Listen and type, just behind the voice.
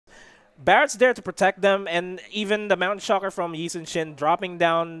Barrett's there to protect them, and even the Mountain Shocker from Yisun Shin dropping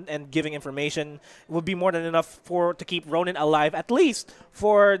down and giving information would be more than enough to keep Ronin alive, at least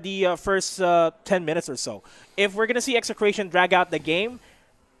for the first 10 minutes or so. If we're going to see Execration drag out the game,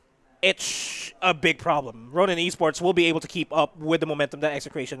 it's a big problem. Ronin Esports will be able to keep up with the momentum that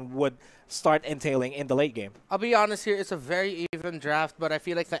Execration would start entailing in the late game. I'll be honest here, it's a very even draft, but I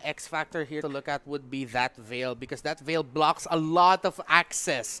feel like the X factor here to look at would be that Veil, because that Veil blocks a lot of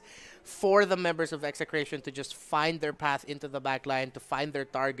access for the members of Execration to just find their path into the backline, to find their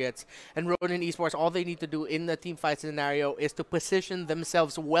targets. And Ronin Esports, all they need to do in the team fight scenario is to position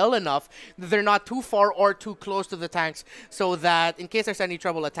themselves well enough that they're not too far or too close to the tanks, so that in case there's any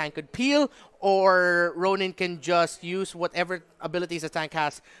trouble, a tank could peel, or Ronin can just use whatever abilities the tank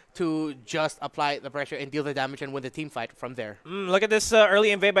has to just apply the pressure and deal the damage and win the team fight from there. Look at this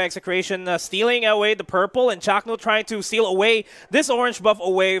early invade by Execration, stealing away the purple, and Chakno trying to steal away this orange buff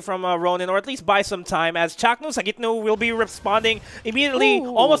away from Ronin, or at least buy some time, as Chakno Sagitno will be responding immediately,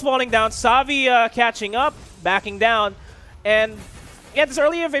 almost falling down. Savi catching up, backing down, and yeah, this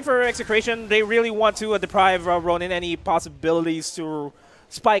early invade for Execration, they really want to deprive Ronin any possibilities to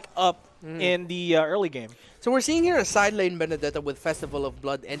spike up in the early game. So we're seeing here a side lane Benedetta with Festival of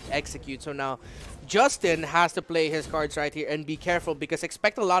Blood and Execute. So now Justin has to play his cards right here and be careful, because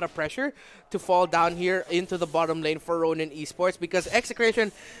expect a lot of pressure to fall down here into the bottom lane for Ronin Esports, because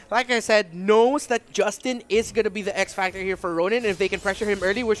Execration, like I said, knows that Justin is going to be the X factor here for Ronin. And if they can pressure him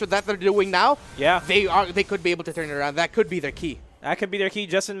early, which is what they're doing now, yeah, they could be able to turn it around. That could be their key. That could be their key.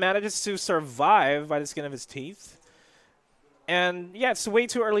 Justin manages to survive by the skin of his teeth. And yeah, it's way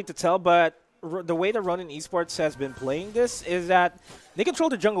too early to tell, but the way that Ronin Esports has been playing this is that they control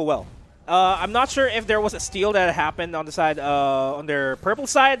the jungle well. I'm not sure if there was a steal that happened on the side, on their purple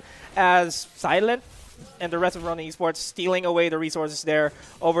side, as Silent and the rest of Ronin Esports stealing away the resources there.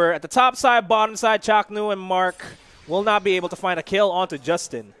 Over at the top side, bottom side, Chaknu and Mark will not be able to find a kill onto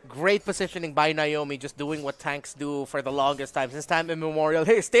Justin. Great positioning by Naomi, just doing what tanks do for the longest time, since time immemorial.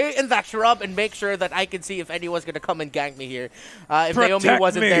 Hey, stay in that shrub and make sure that I can see if anyone's going to come and gank me here. If Naomi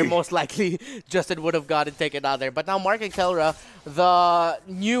wasn't there, most likely Justin would have gotten taken out there. But now Mark and Kelra,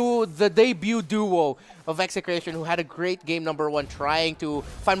 the debut duo of Execration, who had a great game #1, trying to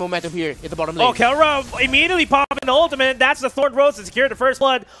find momentum here in the bottom lane. Oh, Kelra immediately popping the ultimate. That's the Thorn Rose to secure the first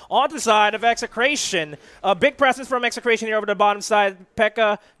blood onto the side of Execration. A big presence from Execration here over the bottom side.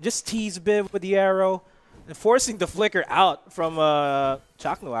 Pekka just tease Biv with the arrow, and forcing the flicker out from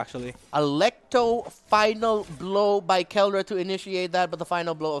Chakno, actually. Electo final blow by Kelra to initiate that, but the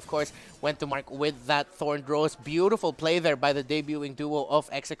final blow, of course, went to Mark with that Thorned Rose. Beautiful play there by the debuting duo of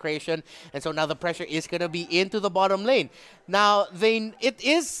Execration, and so now the pressure is going to be into the bottom lane. Now, they've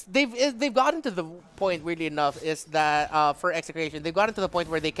gotten to the point, weirdly enough, is that for Execration, they've gotten to the point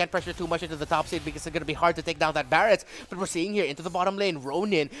where they can't pressure too much into the top side because it's going to be hard to take down that Barrett. But we're seeing here into the bottom lane,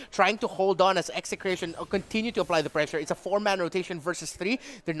 Ronin trying to hold on as Execration continue to apply the pressure. It's a 4-man rotation versus 3.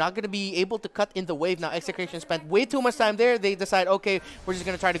 They're not going to be able to cut in the wave. Now, Execration spent way too much time there. They decide, okay, we're just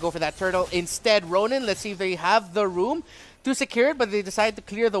going to try to go for that turtle. Instead, Ronin, let's see if they have the room to secure it, but they decide to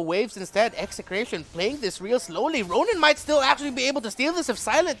clear the waves instead. Execration playing this real slowly. Ronin might still actually be able to steal this if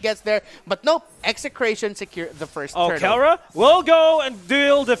Silent gets there, but nope, Execration secure the first turtle. Kelra will go and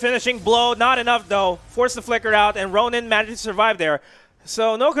deal the finishing blow. Not enough, though. Force the flicker out, and Ronin managed to survive there.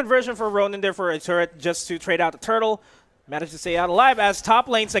 So no conversion for Ronin there for a turret, just to trade out the turtle. Managed to stay out alive as top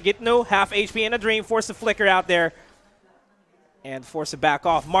lane Sagitno, half HP in a dream, force the flicker out there and force it back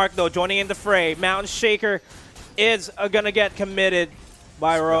off. Mark, though, joining in the fray. Mountain Shaker is going to get committed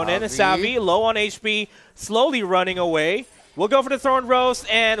by Ronin. Savi, low on HP, slowly running away. We'll go for the Thorn Rose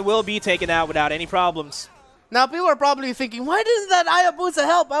and will be taken out without any problems. Now, people are probably thinking, why doesn't that Hayabusa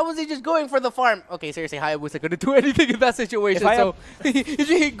help? Why was he just going for the farm? Okay, seriously, Hayabusa couldn't do anything in that situation. So,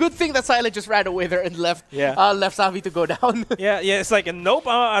 good thing that Silent just ran away there and left Savi to go down. yeah, it's like, nope,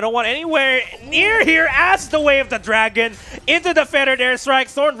 I don't want anywhere near here as the Way of the Dragon. Into the Fettered Airstrike.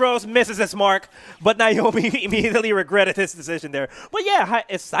 Thorn Rose misses his mark, but Naomi immediately regretted his decision there. But yeah,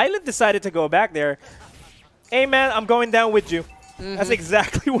 if Silent decided to go back there, hey man, I'm going down with you. That's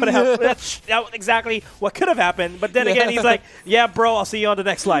exactly what happened. That's exactly what could have happened. But then again, he's like, yeah, bro, I'll see you on the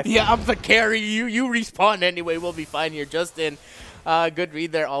next life. Yeah, I'm the carry. You respawn anyway. We'll be fine here. Justin, good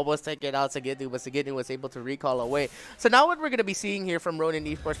read there. Almost taken out Sagitnu, but Sagitnu was able to recall away. So now what we're going to be seeing here from Ronin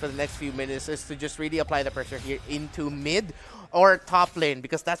Esports for the next few minutes is to just really apply the pressure here into mid or top lane,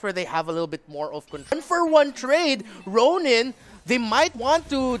 because that's where they have a little bit more of control. 1-for-1 trade, Ronin, they might want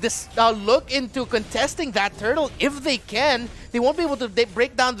to look into contesting that turtle if they can. They won't be able to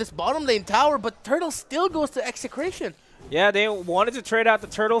break down this bottom lane tower, but turtle still goes to Execration. Yeah, they wanted to trade out the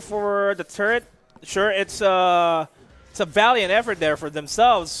turtle for the turret. Sure, it's a valiant effort there for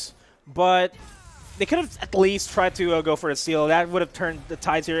themselves, but they could have at least tried to go for a steal. That would have turned the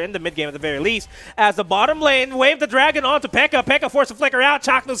tides here in the mid game at the very least. As the bottom lane waved the dragon onto Pekka. Pekka forced to flicker out.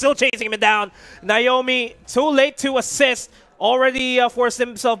 Chakno still chasing him down. Naomi too late to assist. Already forced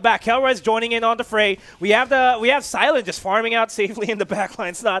himself back. Kelroy's joining in on the fray. We have Silent just farming out safely in the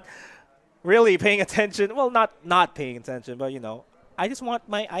backlines, not really paying attention. Well, not paying attention, but you know. I just want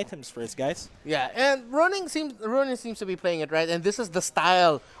my items first, guys. Yeah, and Ronin seems to be playing it right, and this is the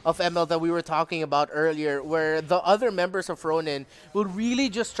style of ML that we were talking about earlier, where the other members of Ronin will really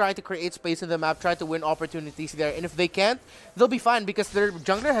just try to create space in the map, try to win opportunities there, and if they can't, they'll be fine because their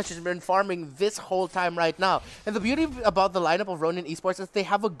jungler has just been farming this whole time right now. And the beauty about the lineup of Ronin Esports is they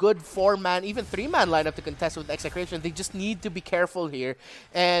have a good 4-man, even 3-man lineup to contest with Execration. They just need to be careful here,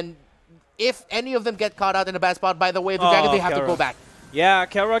 and if any of them get caught out in a bad spot, by the way, the dragon, they have to go back. Yeah,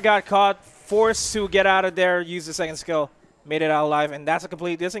 Kelra got caught, forced to get out of there, use the second skill, made it out alive, and that's a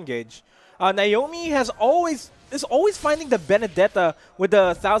complete disengage. Naomi is always finding the Benedetta with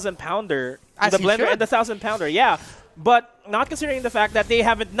the 1,000-pounder, the blender and the 1,000-pounder. Yeah, but not considering the fact that they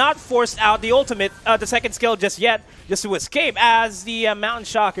haven't not forced out the ultimate, the second skill just yet, just to escape, as the Mountain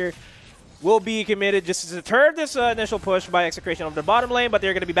Shocker will be committed just to deter this initial push by Execration of the bottom lane, but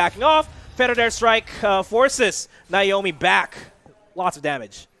they're going to be backing off. Feather Air Strike forces Naomi back. Lots of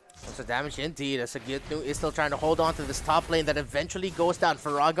damage. Lots of damage indeed, as Sagitnu is still trying to hold on to this top lane that eventually goes down.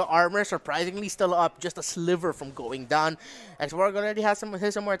 Faraga armor surprisingly still up, just a sliver from going down. Xborg already has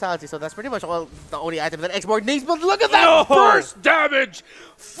his immortality, so that's pretty much all the only item that Xborg needs. But look at that burst damage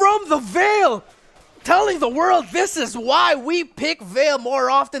from the Veil! Telling the world this is why we pick Veil more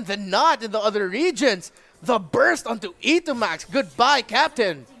often than not in the other regions. The burst onto Itumax. Goodbye,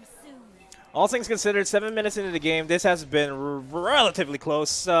 Captain. All things considered, 7 minutes into the game, this has been relatively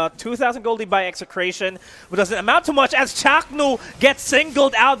close. 2,000 gold lead by Execration, but doesn't amount to much as Chaknu gets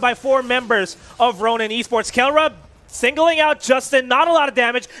singled out by 4 members of Ronin Esports. Kelra singling out Justin, not a lot of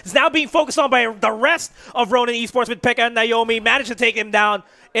damage. Is now being focused on by the rest of Ronin Esports with Pekka and Naomi. Managed to take him down.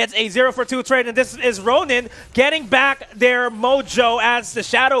 It's a 0-for-2 trade, and this is Ronin getting back their mojo as the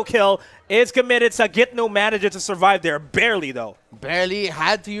shadow kill is committed. Sagitnu manages to survive there. Barely, though. Barely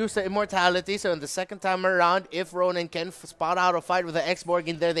had to use the immortality, so in the second time around, if Ronin can spot out a fight with the Xborg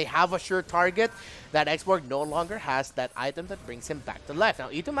in there, they have a sure target. That Xborg no longer has that item that brings him back to life. Now,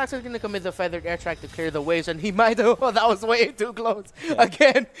 Itumax is going to commit the Feathered Airstrike to clear the waves, and he might have, oh, that was way too close. Yeah.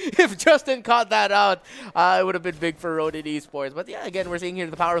 Again, if Justin caught that out, it would have been big for Ronin Esports. But yeah, again, we're seeing here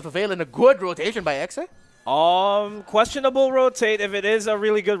the power of the Veil and a good rotation by Exe. Questionable rotate if it is a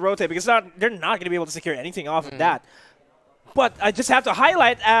really good rotate, because they're not going to be able to secure anything off of that. But I just have to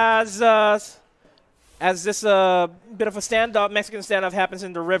highlight as this bit of a standoff, Mexican standoff happens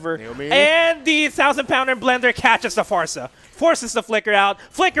in the river. Naomi. And the 1,000-pounder blender catches the Farsa. Forces the flicker out.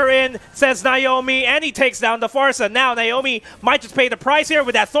 Flicker in, says Naomi, and he takes down the Farsa. Now Naomi might just pay the price here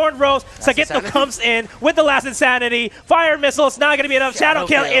with that Thorn Rose. Sagitno comes in with the last Insanity. Fire missiles, not going to be enough. Shadow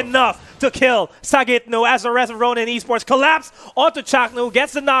kill enough to kill Sagitno as the rest of Ronin Esports collapse onto Chaknu,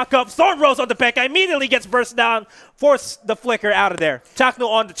 gets the knock-up. Thorn Rose on the Pekka, immediately gets burst down. Force the flicker out of there. Chaknu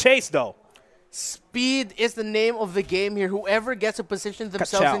on the chase, though. Speed is the name of the game here. Whoever gets to position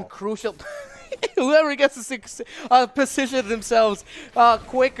themselves in crucial... Whoever gets to position themselves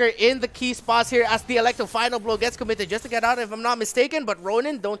quicker in the key spots here as the Electro final blow gets committed just to get out, if I'm not mistaken. But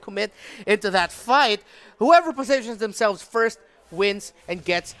Ronin don't commit into that fight. Whoever positions themselves first wins and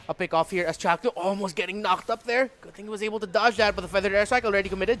gets a pick off here as Chaknu almost getting knocked up there. Good thing he was able to dodge that, but the Feathered Airstrike already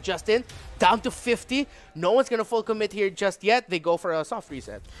committed. Justin down to 50. No one's going to full commit here just yet. They go for a soft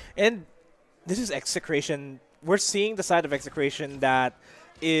reset. And this is Execration. We're seeing the side of Execration that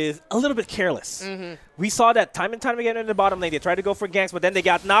is a little bit careless. We saw that time and time again in the bottom lane. They tried to go for ganks, but then they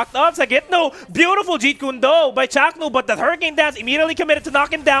got knocked off. Sagitno, beautiful Jeet Kundo by Chaknu, but the Hurricane Dance immediately committed to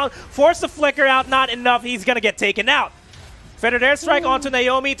knock him down. Forced the flicker out, not enough. He's going to get taken out. Feathered Airstrike onto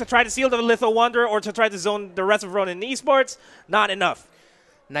Naomi to try to seal the Litho Wonder or to try to zone the rest of Ronin Esports. Not enough.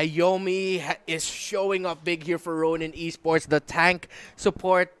 Naomi is showing up big here for Ronin Esports. The tank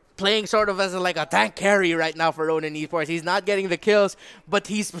support playing sort of as like a tank carry right now for Ronin Esports. He's not getting the kills, but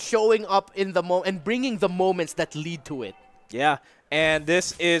he's showing up in the and bringing the moments that lead to it. Yeah, and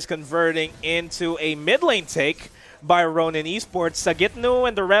this is converting into a mid lane take by Ronin Esports. Sagitnu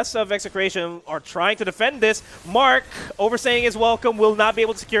and the rest of Execration are trying to defend this. Mark, overstaying his welcome, will not be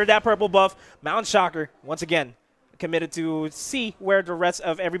able to secure that purple buff. Mountain Shocker, once again, committed to see where the rest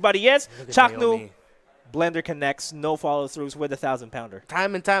of everybody is. Chaknu, Blender connects, no follow-throughs with the 1,000-pounder.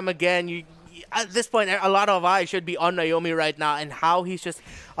 Time and time again, at this point, a lot of eyes should be on Naomi right now and how he's just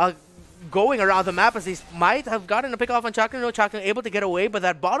going around the map as he might have gotten a pick off on Chakno. No, Chakno able to get away, but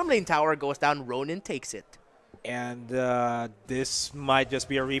that bottom lane tower goes down. Ronin takes it. And this might just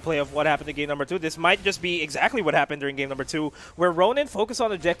be a replay of what happened in game number 2. This might just be exactly what happened during game number 2, where Ronin focused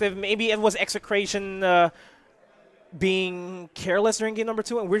on objective. Maybe it was Execration being careless during game number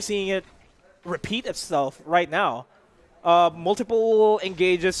 2, and we're seeing it repeat itself right now. Multiple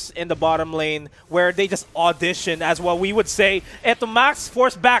engages in the bottom lane where they just audition as what we would say. Eto Max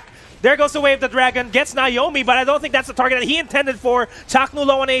forced back. There goes the Wave of the Dragon. Gets Naomi, but I don't think that's the target that he intended for. Chaknu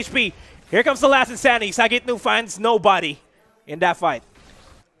low on HP. Here comes the last Insanity. Sagitnu finds nobody in that fight.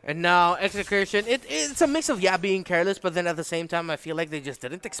 And now, Execration, it's a mix of, being careless, but then at the same time, I feel like they just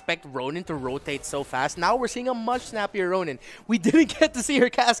didn't expect Ronin to rotate so fast. Now we're seeing a much snappier Ronin. We didn't get to see her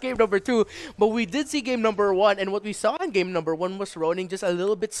cast game number 2, but we did see game number 1, and what we saw in game number 1 was Ronin just a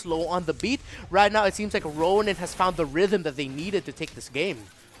little bit slow on the beat. Right now, it seems like Ronin has found the rhythm that they needed to take this game.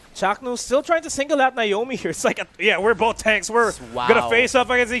 Chaknu still trying to single out Naomi here. It's like, we're both tanks. We're going to face up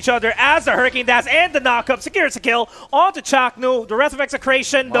against each other as the Hurricane Dash and the knockup secures a kill onto Chaknu. The rest of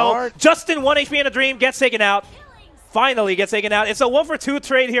Execration, though, Justin 1 HP in a dream, gets taken out. Finally gets taken out. It's a 1-for-2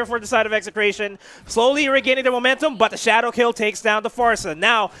 trade here for the side of Execration. Slowly regaining their momentum, but the Shadow Kill takes down the Farsa.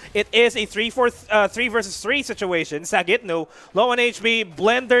 Now, it is a 3 versus 3 situation. Sagitnu, low on HP,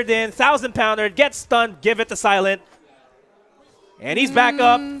 blendered in, 1,000-pounder, gets stunned, give it to Silent. And he's back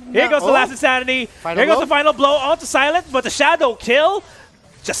up. Here goes the last Insanity. Here goes the final blow onto Silent, but the Shadow Kill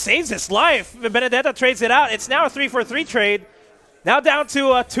just saves his life. Benedetta trades it out. It's now a 3-for-3 trade. Now down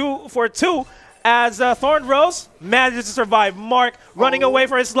to a 2-for-2 as Thorn Rose manages to survive. Mark running away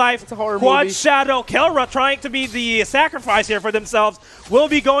for his life. It's a horror Quad movie. Shadow. Kelra trying to be the sacrifice here for themselves. Will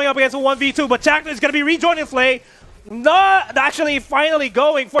be going up against a 1v2, but Chakna is going to be rejoining Flay. Not actually finally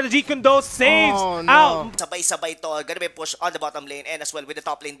going for the Jeet Kune Do. Saves out. Sabay-sabay to. Gonna be push on the bottom lane and as well with the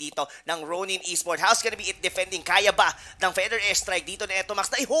top lane dito ng Ronin Esports. How's gonna be it defending? Kaya ba ng Feather Airstrike dito na Eto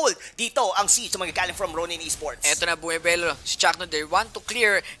Max na i-hold dito ang siege sa magagaling from Ronin Esports? Eto na Buebelo, si Chakno, they want to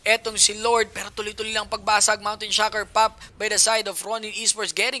clear etong si Lord pero tuloy-tuloy lang pagbasag. Mountain Shocker pop by the side of Ronin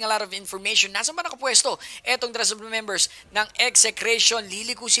Esports, getting a lot of information. Nasaan ba nakapwesto? Etong the rest of the members ng Execration,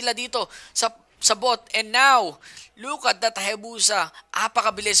 liliko sila dito sa bot. And now, look at that Hayabusa.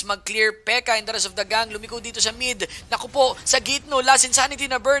 Apakabilis mag-clear. Pekka and the rest of the gang lumiko dito sa mid. Naku po, sa Gitno, last Insanity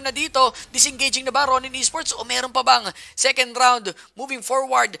na burn na dito. Disengaging na ba Ronin Esports o meron pa bang second round? Moving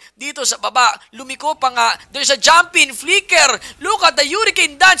forward dito sa baba. Lumiko pa nga. There's a jump in, flicker. Look at the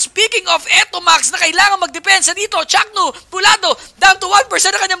Hurricane Dance. Speaking of Etomax na kailangan magdepensa dito. Chakno, Pulado, down to 1%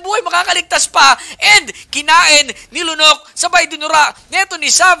 na kanyang buhay. Makakaligtas pa. And kinain, nilunok, sabay dinura. Neto ni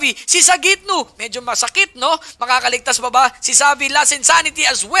Savi, si Sagitno. Medyo masakit, no? Makakaligtas pa ba? Si Savi, last Insanity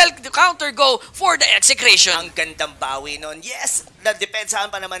as well. The counter go for the Execration. Ang gandang bawi nun. Yes, nadepensahan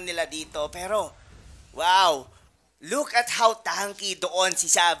pa naman nila dito. Pero, wow. Look at how tanky doon si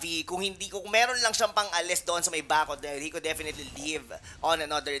Savi. Kung meron lang siyang pang-alis doon sa may bakod, he could definitely live on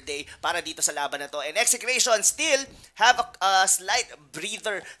another day para dito sa laban na to. And Execration still have a slight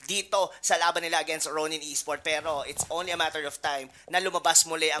breather dito sa laban nila against Ronin Esports. Pero it's only a matter of time na lumabas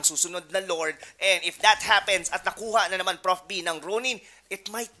muli ang susunod na Lord. And if that happens at nakuha na naman Prof B ng Ronin, it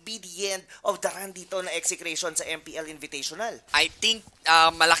might be the end of the run dito na Execration sa MPL Invitational. I think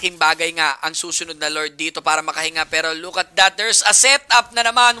malaking bagay nga ang susunod na Lord dito para makahinga. Pero look at that. There's a setup na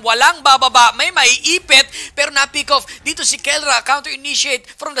naman. Walang bababa. May maiipit. Pero na-pick off dito si Kelra. Counter-initiate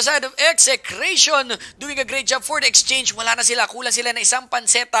from the side of Execration. Doing a great job for the exchange. Wala na sila. Kulang sila na isang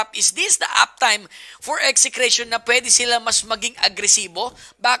pan-setup. Is this the uptime for Execration na pwede sila mas maging agresibo?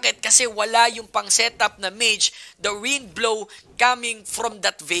 Bakit? Kasi wala yung pang-setup na mage. The wind blow coming from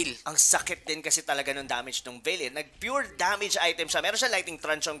that veil. Ang sakit din kasi talaga ng damage ng veil. Nag-pure damage item siya. Meron siya Lightning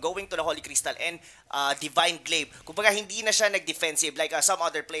Truncheon going to the Holy Crystal and Divine Glaive. Kumbaga hindi na siya nag-defensive like some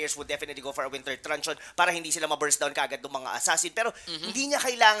other players would definitely go for a Winter Truncheon para hindi sila ma-burst down kagad ng mga assassin. Pero hindi niya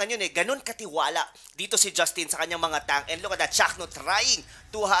kailangan yun Ganun katiwala dito si Justin sa kanyang mga tank. And look at that, Chakno trying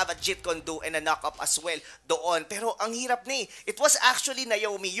to have a Jeet Kune Do and a knock-up as well doon. Pero ang hirap It was actually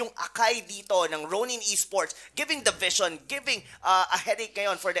Naomi, yung Akai dito ng Ronin Esports, giving the vision, giving a headache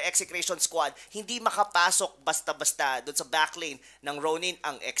ngayon for the Execration squad. Hindi makapasok basta-basta doon sa backlane ng Ronin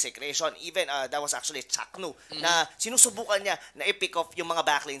ang Execration. Even that was actually Chakno na sinusubukan niya na i-pick off yung mga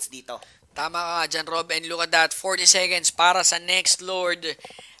backlanes dito. Tama ka dyan, Rob. And look at that, 40 seconds para sa next Lord.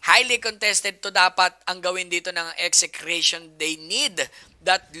 Highly contested to dapat ang gawin dito ng Execration. They need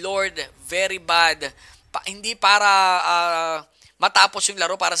that Lord very bad. Hindi para matapos yung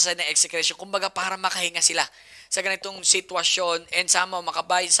laro para sa Execration. Kumbaga para makahinga sila sa ganitong sitwasyon and somehow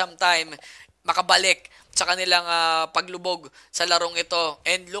makabay sometime, makabalik sa kanilang paglubog sa larong ito.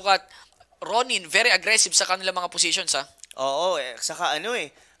 And look at Ronin, very aggressive sa kanilang mga positions, ha? Oo, saka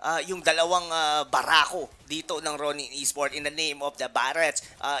yung dalawang barako dito ng Ronin Esports in the name of the Barretts,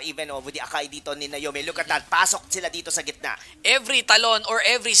 even with the Akai dito ni Naomi. Look at that, pasok sila dito sa gitna. Every talon or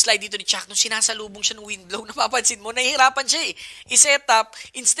every slide dito ni Chuck, nung sinasalubong siya ng windblow, napapansin mo, nahihirapan siya i-set up.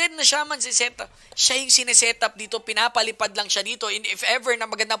 Instead na siya man si-set up, siya yung sineset up dito, pinapalipad lang siya dito. And if ever na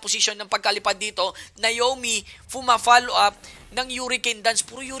magandang position ng pagkalipad dito, Naomi, follow up ng Hurricane Dance.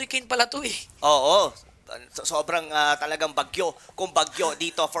 Puro Hurricane pala to eh. Oo. Sobrang talagang bagyo kung bagyo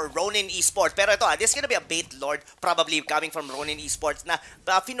dito for Ronin Esports. Pero ito this is gonna be a bait lord probably coming from Ronin Esports na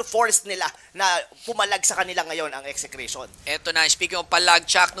fino-force nila na pumalag sa kanila ngayon ang Execration. Eto na, speaking of palag,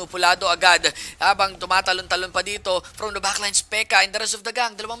 Chuck pulado agad habang tumatalon-talon pa dito from the backlines, Pekka and the rest of the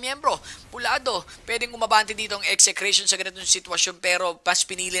gang, dalawang miyembro, pulado. Pwedeng umabante dito ang Execration sa ganitong sitwasyon pero mas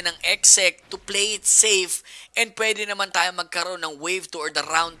pinili ng Exec to play it safe and pwede naman tayo magkaroon ng wave 2 or the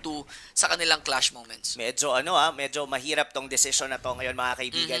round 2 sa kanilang clash moments. Medyo mahirap tong decision na to ngayon mga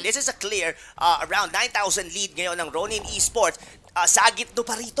kaibigan. This is a clear around 9,000 lead ngayon ng Ronin Esports. Sagit do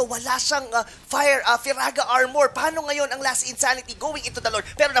pa rito, wala siyang Firaga armor. Paano ngayon ang last insanity going into the Lord?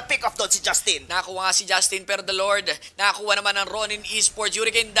 Pero na-pick off doon si Justin. Nakakuha nga si Justin pero the Lord, nakakuha naman ng Ronin Esports,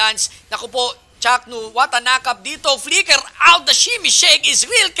 Hurricane Dance. Naku po, Chaknu, what a knock-up dito. Flicker out, the shimmy shake is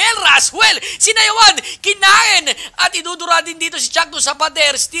real. Kelra as well. Sinayawan, kinain. At idudura din dito si Chaknu sa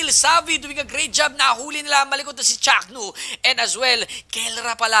pader. Still savvy, doing a great job. Nahuli nila malikot na si Chaknu. And as well,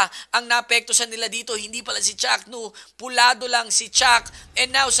 Kelra pala ang napekto sa nila dito. Hindi pala si Chaknu. Pulado lang si Chak. And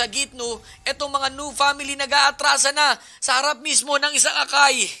now sa Gitnu, etong mga new family nag-aatrasa na sa harap mismo ng isang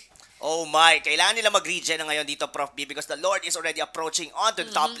Akai. Oh my, kailangan nila mag-regen na ngayon dito, Prof B, because the Lord is already approaching onto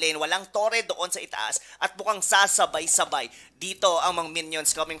the top lane. Walang torre doon sa itaas at mukhang sasabay-sabay dito ang mga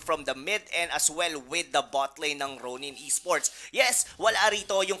minions coming from the mid and as well with the bot lane ng Ronin Esports. Yes, wala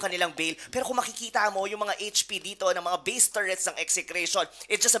rito yung kanilang bail, pero kung makikita mo yung mga HP dito ng mga base turrets ng Execration,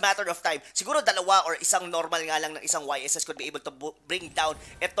 it's just a matter of time. Siguro dalawa or isang normal nga lang ng isang YSS could be able to bring down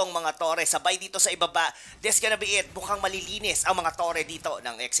itong mga torre. Sabay dito sa ibaba, this gonna be it. Mukhang malilinis ang mga torre dito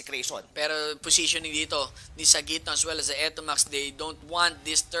ng Execration. Pero positioning dito ni Sagit as well as the Etomax, they don't want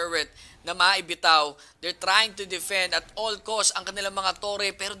this turret na maibitaw. They're trying to defend at all costs ang kanilang mga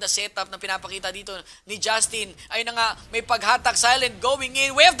torre, pero the setup na pinapakita dito ni Justin ay na nga may paghatak, silent going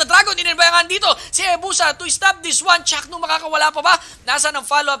in. We have the dragon, inilbayangan dito si Ebusa to stop this one. Chaknu, makakawala pa ba? Nasaan ang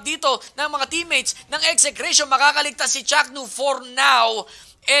follow-up dito ng mga teammates ng Execration? Makakaligtas si Chaknu for now.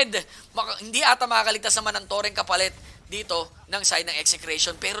 And hindi ata makakaligtas naman ang torreng kapalit dito ng side ng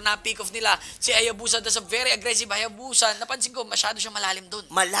Execration. Pero na-pick off nila si Hayabusa. That's a very aggressive Hayabusa. Napansin ko, masyado siya malalim doon.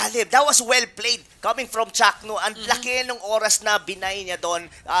 Malalim. That was well played coming from Chaknu. Ang laki ng oras na binay niya doon.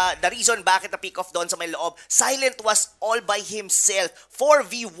 The reason bakit na-pick off doon sa may loob, Silent was all by himself.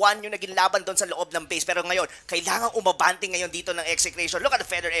 4v1 yung naging laban doon sa loob ng base. Pero ngayon, kailangan umabante ngayon dito ng Execration. Look at the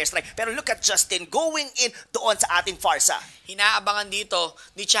feather airstrike. Pero look at Justin going in doon sa ating Farsa. Hinaabangan dito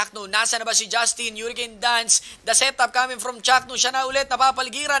ni Chaknu. Nasa na ba si Justin? Hurricane Dance. The setup coming from Chaknu. Siya na ulit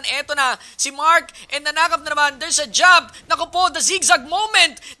napapaligiran. Eto na si Mark. And nanakap na naman. There's a jab. Naku po, the zigzag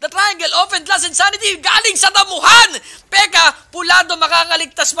moment. The triangle open last insanity. Galing sa damuhan. Pekka, pulado,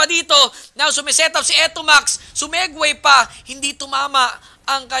 makakaligtas pa dito. Now sumisetup si Etomax. Sumegway pa. Hindi tumama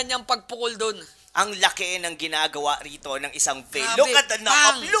ang kanyang pagpukol doon. Ang laki ng ginagawa rito ng isang Veil. Look at the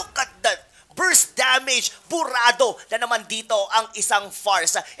knock-up. Look at that. Burst damage, burado na naman dito ang isang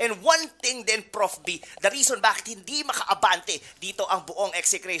Farsa. And one thing din, Prof B, the reason bakit hindi makaabante dito ang buong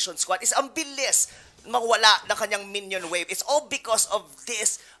Execration squad is ang bilis mawala ng kanyang minion wave. It's all because of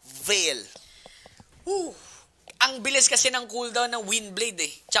this Veil. Ang bilis kasi ng cooldown ng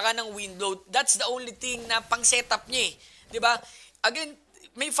Windblade tsaka ng Windblow. That's the only thing na pang setup niya Diba? Again,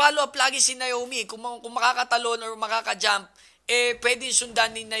 may follow-up lagi si Naomi. Kung makakatalon or makaka-jump, pwede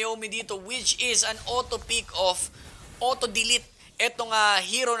sundan ni Naomi dito, which is an auto-pick off, auto-delete etong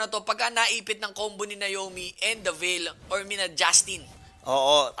hero na to pagka naipit ng combo ni Naomi and the Veil or Justin.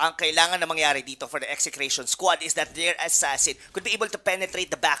 Oo, ang kailangan na mangyari dito for the Execration squad is that their assassin could be able to penetrate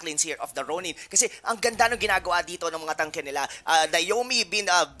the backlines here of the Ronin. Kasi ang ganda ng ginagawa dito ng mga tangke nila. Naomi been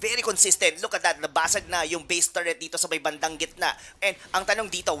very consistent. Look at that, nabasag na yung base turret dito sa may bandang gitna. And ang tanong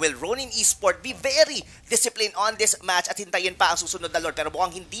dito, will Ronin Esports be very disciplined on this match at hintayin pa ang susunod na Lord? Pero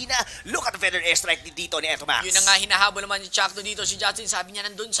mukhang hindi na. Look at the feather airstrike dito ni Etomax. Yun na nga, hinahabol naman ni Chaknu dito. Si Justin, sabi niya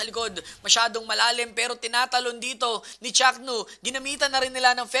nandun sa likod, masyadong malalim, pero tinatalon dito ni Chaknu. Ginamitan na rin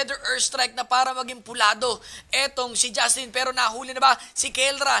nila ng Feather Airstrike na para maging pulado etong si Justin. Pero nahuli na ba si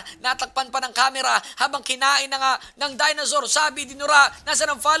Kelra? Natakpan pa ng camera habang kinain na nga ng dinosaur. Sabi dinura, nasa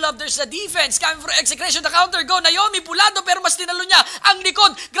ng follow-up, there's a defense coming for Execration, the counter go, Naomi pulado pero mas tinalo niya ang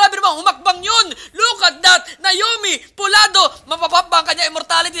likod. Grabe naman, humakbang yun. Look at that, Naomi pulado, mapapap ba ang kanya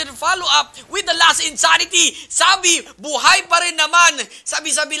immortality and follow-up with the last insanity. Sabi, buhay pa rin naman.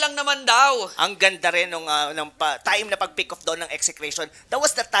 Sabi-sabi lang naman daw. Ang ganda rin ng time na pag-pick off doon ng Execration. That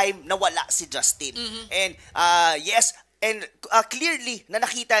was the time na wala si Justin. And yes, and clearly na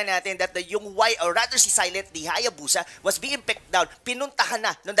nakita natin that yung or rather si Silent, the Hayabusa, was being picked down. Pinuntahan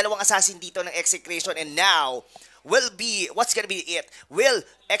na ng dalawang assassin dito ng Execration, and now what's gonna be it? Will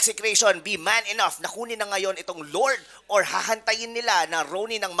Execration be man enough na kunin na ngayon itong Lord, or hahantayin nila na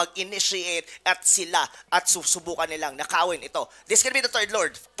Ronin ang mag-initiate at sila at susubukan nilang nakawin ito? This gonna be the third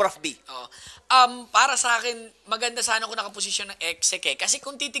Lord, Prof. B. Para sa akin, maganda sana kung nakaposisyon ng Exec kasi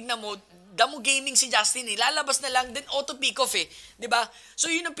kung titignan mo, damo gaming si Justin, lalabas na lang, then auto pick off diba? So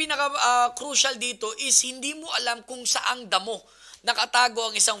yun ang pinaka-crucial dito is hindi mo alam kung saang damo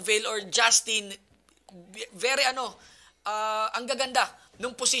nakatago ang isang Veil or Justin. Very ang gaganda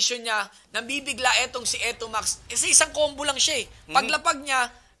nung position niya, nabibigla etong si Etomax. Kasi isang combo lang siya Paglapag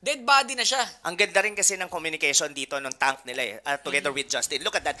niya, dead body na siya. Ang ganda rin kasi ng communication dito ng tank nila together with Justin.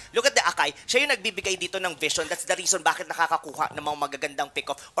 Look at that. Look at the Akai. Siya yung nagbibigay dito ng vision. That's the reason bakit nakakakuha ng mga magagandang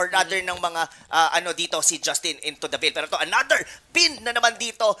pick-off or rather ng mga dito si Justin into the veil. Pero to another pin na naman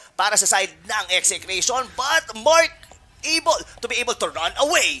dito para sa side ng Execration. But Mark to be able to run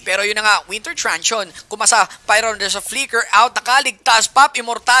away. Pero yun na nga, Winter Transition, kumasa, Pyron, there's a flicker out, nakaligtas, Pop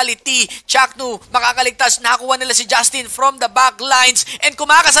Immortality, Chaknu, makakaligtas, nakakuha nila si Justin from the back lines, and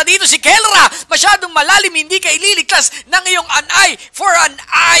kumakasa dito si Kelra, masyadong malalim, hindi ka ililigtas ng iyong an eye for an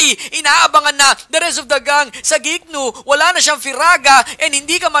eye. Inaabangan na the rest of the gang sa Giknu, wala na siyang Firaga, and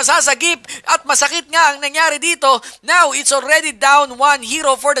hindi ka masasagip, at masakit nga ang nangyari dito. Now, it's already down one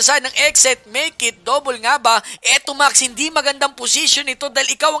hero for the side ng Exit, make it double nga ba? Eto Max, hindi magandang position ito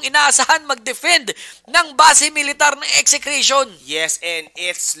dahil ikaw ang inaasahan mag-defend ng base militar ng Execration. Yes, and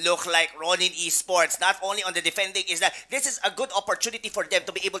it's look like Ronin Esports, not only on the defending, is that this is a good opportunity for them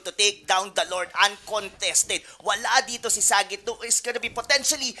to be able to take down the Lord uncontested. Wala dito si Sagit, who is gonna be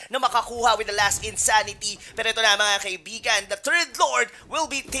potentially na makakuha with the last insanity. Pero ito na mga kaibigan, the third Lord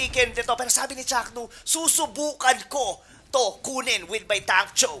will be taken dito. Pero sabi ni Chaknu, susubukan ko to kunin with my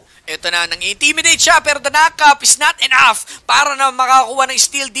Tank Joe. Ito na, nang-intimidate siya pero the knock-up is not enough para na makakuha ng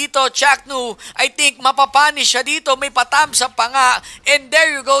steal dito. Chaknu, I think mapapanish siya dito. May patam sa panga. And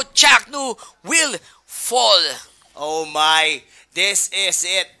there you go, Chaknu will fall. Oh my, this is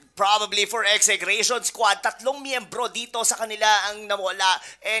it. Probably for Execration Squad, 3 miyembro dito sa kanila ang nawala.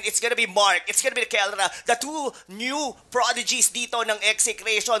 And it's gonna be Mark, it's gonna be Kelra, the 2 new prodigies dito ng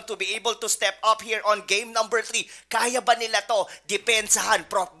Execration to be able to step up here on game number 3. Kaya ba nila to depensahan,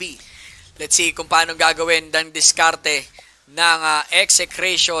 Prof. B? Let's see kung paano gagawin ng diskarte ng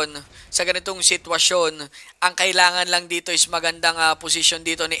Execration sa ganitong sitwasyon. Ang kailangan lang dito is magandang position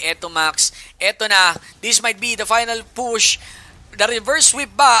dito ni Etomax. Eto na, this might be the final push. The reverse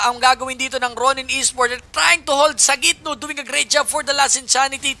sweep ba ang gagawin dito ng Ronin Esports? They're trying to hold Sagitno, doing a great job for the last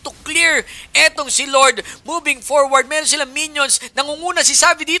insanity to clear etong si Lord. Moving forward, meron silang minions. Nangunguna si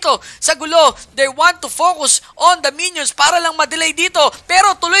Savi dito sa gulo. They want to focus on the minions para lang ma-delay dito.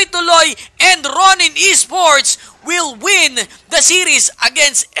 Pero tuloy-tuloy, and Ronin Esports will win the series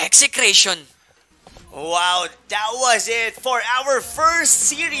against Execration. Wow, that was it for our first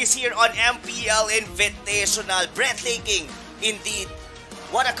series here on MPL Invitational. Breathtaking indeed.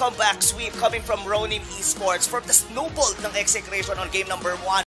 What a comeback sweep coming from Ronin Esports from the snowball ng Execration on game number 1.